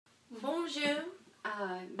Bonjour,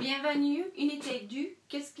 bienvenue, unité du,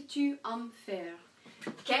 qu'est-ce que tu aimes faire?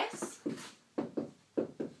 Qu'est-ce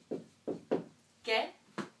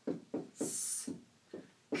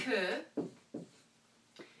que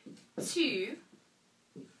tu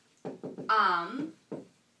aimes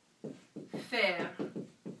faire?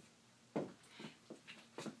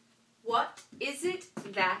 What is it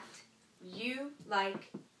that you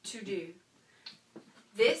like to do?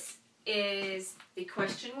 This is the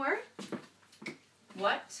question word.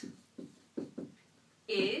 What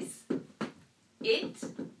is it?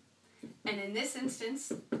 And in this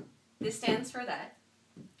instance, this stands for that.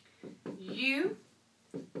 You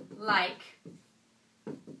like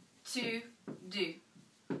to do.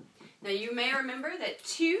 Now you may remember that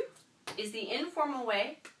to is the informal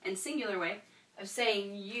way and singular way of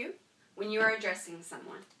saying you when you are addressing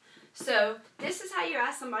someone. So this is how you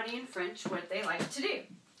ask somebody in French what they like to do.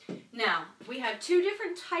 Now, we have two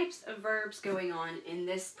different types of verbs going on in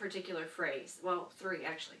this particular phrase. Well, three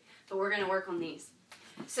actually, but we're going to work on these.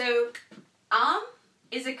 So,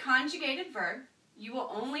 is a conjugated verb. You will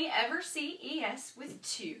only ever see es with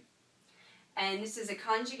to. And this is a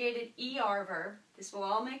conjugated er verb. This will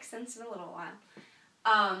all make sense in a little while.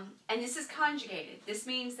 And this is conjugated. This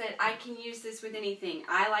means that I can use this with anything.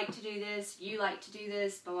 I like to do this, you like to do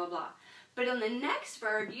this, blah, blah, blah. But on the next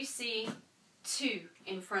verb, you see to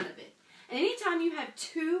in front of it. And anytime you have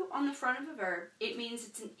to on the front of a verb, it means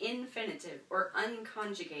it's an infinitive or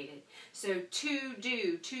unconjugated. So to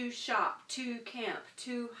do, to shop, to camp,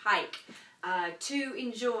 to hike, to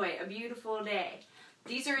enjoy a beautiful day.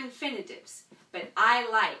 These are infinitives. But I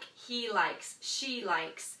like, he likes, she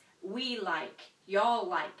likes, we like, y'all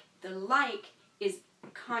like. The like is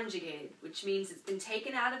conjugated, which means it's been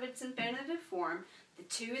taken out of its infinitive form, the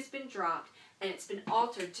to has been dropped, and it's been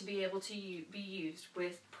altered to be able to be used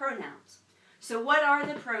with pronouns. So what are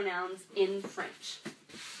the pronouns in French?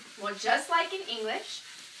 Well, just like in English,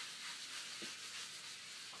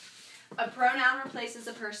 a pronoun replaces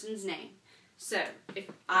a person's name. So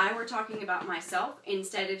if I were talking about myself,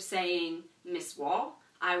 instead of saying Miss Wall,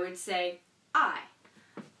 I would say I.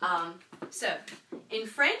 So in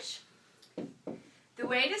French, the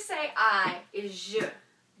way to say I is je.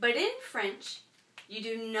 But in French, you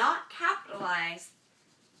do not capitalize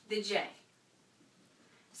the J.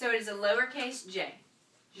 So it is a lowercase j.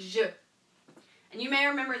 Je. And you may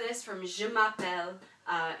remember this from je m'appelle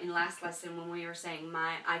in last lesson when we were saying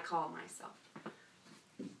I call myself.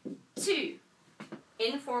 Tu,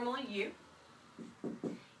 informal you.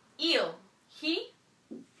 Il, he.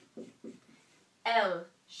 Elle,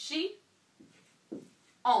 she.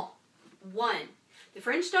 On, one. The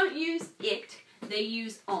French don't use it, they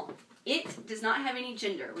use on. It does not have any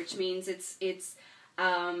gender, which means it's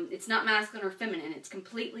not masculine or feminine. It's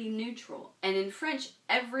completely neutral. And in French,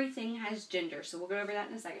 everything has gender. So we'll go over that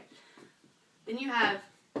in a second. Then you have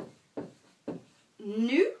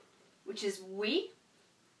nous, which is we.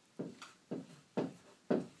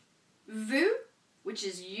 Vous, which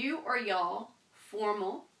is you or y'all,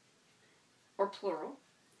 formal or plural.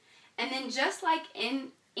 And then just like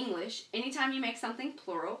in English, anytime you make something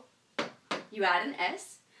plural, you add an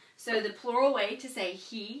S. So the plural way to say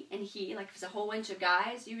he and he, like if it's a whole bunch of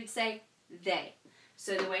guys, you would say they.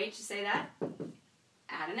 So the way to say that,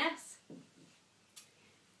 add an S.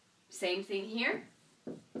 Same thing here,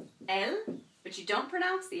 elle, but you don't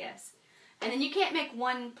pronounce the S. And then you can't make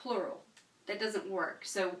one plural. That doesn't work.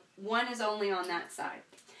 So one is only on that side.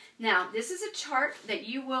 Now, this is a chart that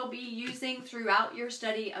you will be using throughout your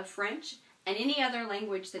study of French and any other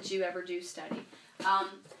language that you ever do study.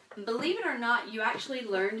 Believe it or not, you actually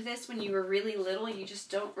learned this when you were really little. You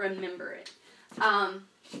just don't remember it.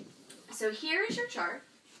 So here is your chart.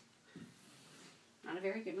 Not a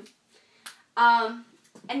very good one.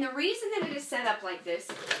 And the reason that it is set up like this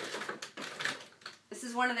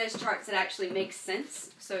is one of those charts that actually makes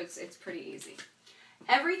sense. So it's pretty easy.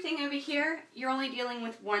 Everything over here, you're only dealing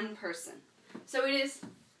with one person. So it is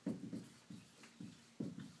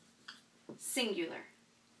singular.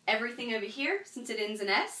 Everything over here, since it ends in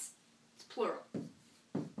S, it's plural.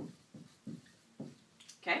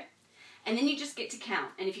 Okay? And then you just get to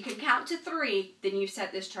count. And if you can count to 3, then you've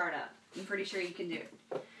set this chart up. I'm pretty sure you can do it.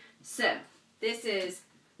 So, this is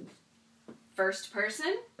first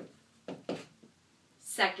person,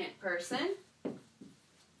 second person,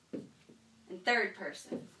 and third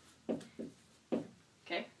person.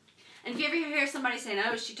 Okay? And if you ever hear somebody saying,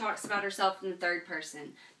 oh, she talks about herself in the third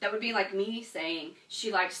person, that would be like me saying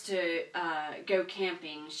she likes to go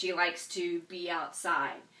camping, she likes to be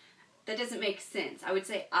outside. that doesn't make sense. I would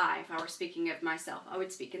say I if I were speaking of myself. I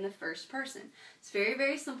would speak in the first person. It's very,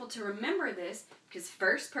 very simple to remember this because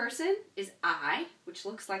first person is I, which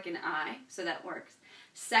looks like an I, so that works.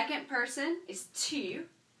 Second person is tu.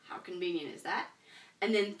 How convenient is that?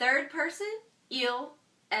 And then third person, il,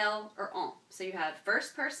 elle, or on. So you have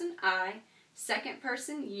first person, I, second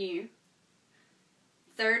person, you,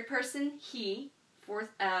 third person, he,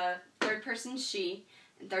 third person, she,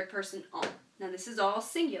 and third person, on. Now this is all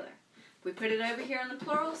singular. If we put it over here on the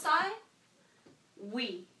plural side,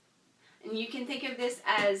 we. And you can think of this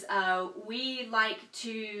as we like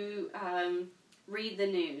to read the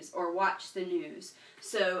news or watch the news.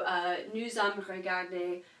 So nous aimons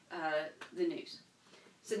regarder the news.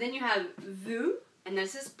 So then you have vous, and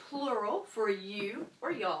this is plural for you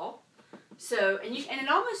or y'all. So and it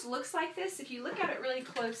almost looks like this if you look at it really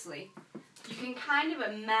closely. You can kind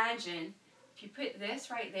of imagine if you put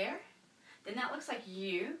this right there, then that looks like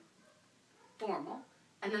you, formal,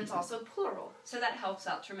 and then it's also plural. So that helps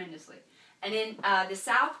out tremendously. And in the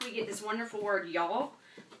South, we get this wonderful word y'all.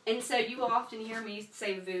 And so you will often hear me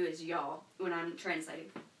say vous as y'all when I'm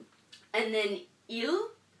translating. And then il,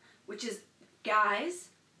 which is guys,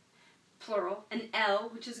 plural, and elle,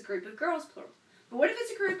 which is a group of girls, plural. But what if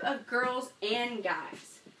it's a group of girls and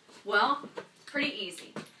guys? Well, pretty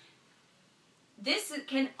easy. This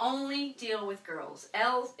can only deal with girls.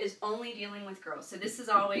 Elle is only dealing with girls, so this is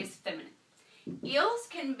always feminine. Ils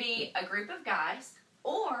can be a group of guys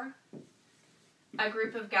or a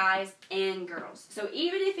group of guys and girls. So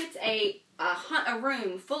even if it's a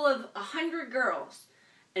room full of 100 girls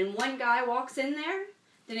and one guy walks in there,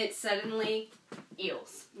 then it's suddenly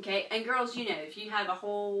ils. Okay? And girls, you know, if you have a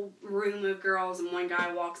whole room of girls and one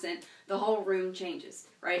guy walks in, the whole room changes,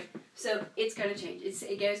 right? So it's going to change.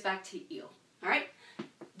 It goes back to il. Alright?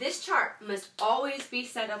 This chart must always be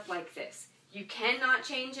set up like this. You cannot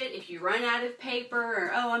change it if you run out of paper,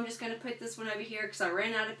 or, oh, I'm just going to put this one over here because I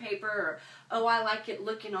ran out of paper, or, oh, I like it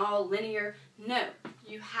looking all linear. No.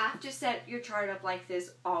 You have to set your chart up like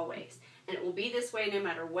this always. And it will be this way no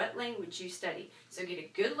matter what language you study. So get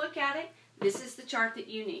a good look at it. This is the chart that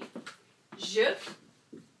you need. Je.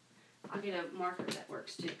 I'll get a marker that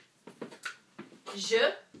works too.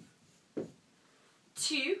 Je.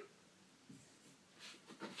 Tu.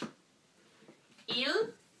 Il,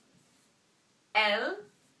 elle,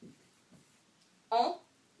 on,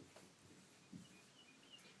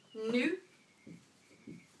 nous,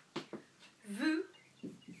 vous,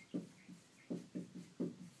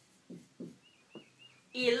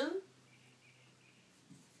 il,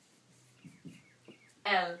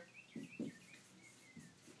 elle.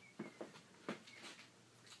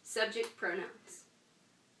 Subject pronoun.